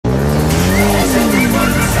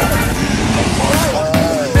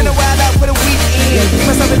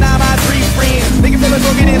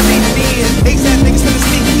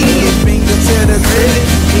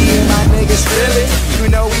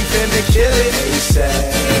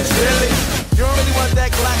faces. Really? You don't really want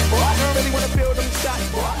that Glock, boy. You don't really want to build them shots,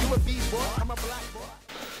 boy. You a B-boy, I'm a black boy.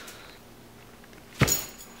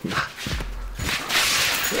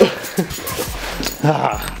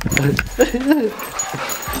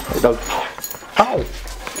 Dog. Ow!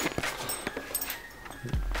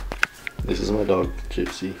 This is my dog,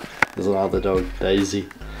 Gypsy. There's another dog, Daisy.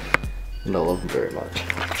 And I love them very much.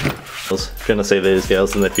 If you want to see these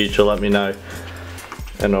girls in the future, let me know.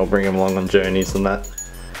 And I'll bring them along on journeys and that.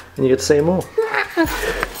 And you get to see them all.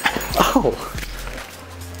 Oh!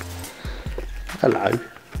 Hello.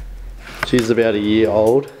 She's about a year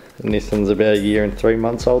old. And this one's about a year and 3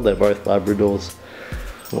 months old. They're both Labradors.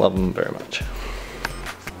 Love them very much.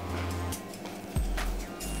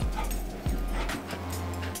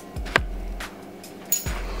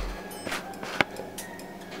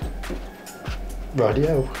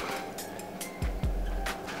 Radio.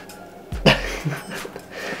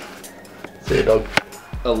 See you, dog.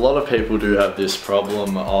 A lot of people do have this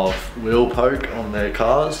problem of wheel poke on their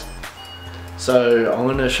cars. So I'm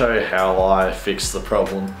going to show you how I fix the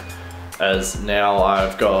problem, as now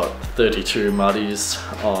I've got 32 muddies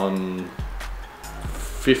on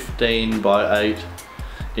 15 by 8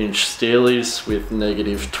 inch steelies with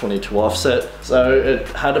negative 22 offset. So it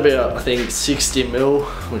had about, I think, 60 mil,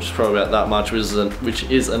 which is probably about that much, which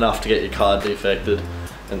is enough to get your car defected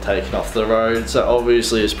and taken off the road. So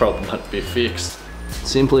obviously this problem had to be fixed.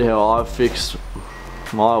 Simply how I've fixed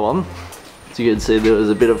my one, as you can see there was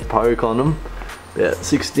a bit of poke on them, about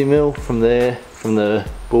 60 mil from there, from the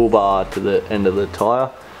bull bar to the end of the tyre.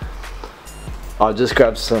 I just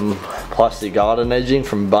grabbed some plastic garden edging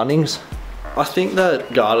from Bunnings. I think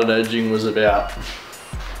that garden edging was about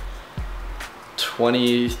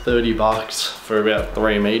 20-30 bucks for about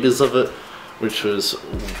 3 meters of it, which was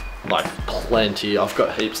like plenty. I've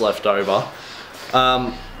got heaps left over.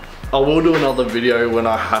 I will do another video when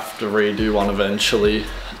I have to redo one eventually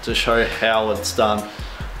to show how it's done.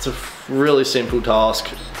 It's a really simple task.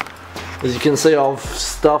 As you can see, I've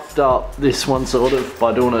stuffed up this one sort of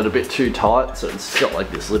by doing it a bit too tight, so it's got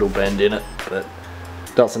like this little bend in it, but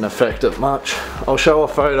doesn't affect it much. I'll show a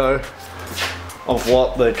photo of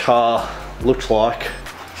what the car looks like.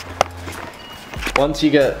 Once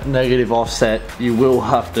you get negative offset, you will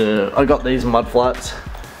have to, I got these mud flats,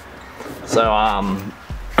 so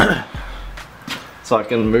so I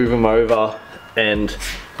can move them over and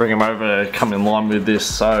bring them over to come in line with this,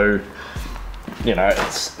 so you know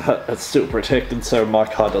it's still protected so my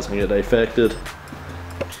car doesn't get affected.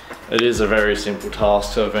 It is a very simple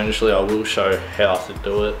task, so eventually I will show how to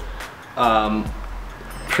do it.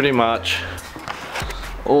 Pretty much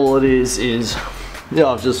all it is, yeah,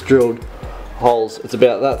 I've just drilled holes. It's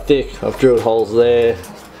about that thick. I've drilled holes there,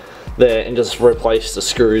 and just replaced the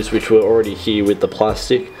screws which were already here with the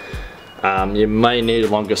plastic. You may need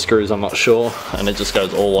longer screws, I'm not sure, and it just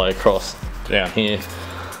goes all the way across down here.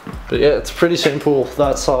 But yeah, it's pretty simple.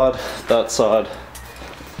 That side,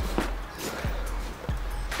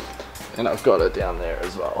 and I've got it down there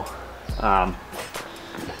as well. Yeah,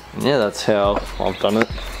 that's how I've done it.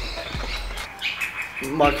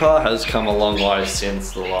 My car has come a long way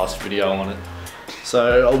since the last video on it,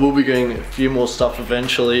 so I will be doing a few more stuff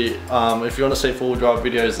eventually. If you want to see full drive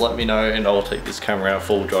videos, let me know and I'll take this camera out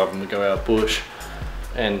full drive and we'll go out bush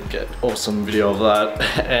and get awesome video of that.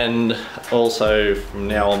 And also from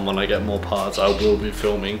now on, when I get more parts, I will be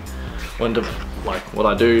filming when to, like, what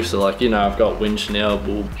I do. So like, you know, I've got winch now,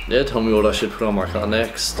 but yeah, tell me what I should put on my car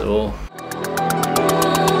next, or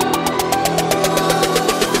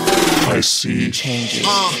I see changes.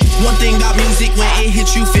 One thing about music, when it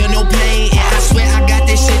hits you feel no pain, and I swear I got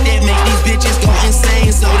this shit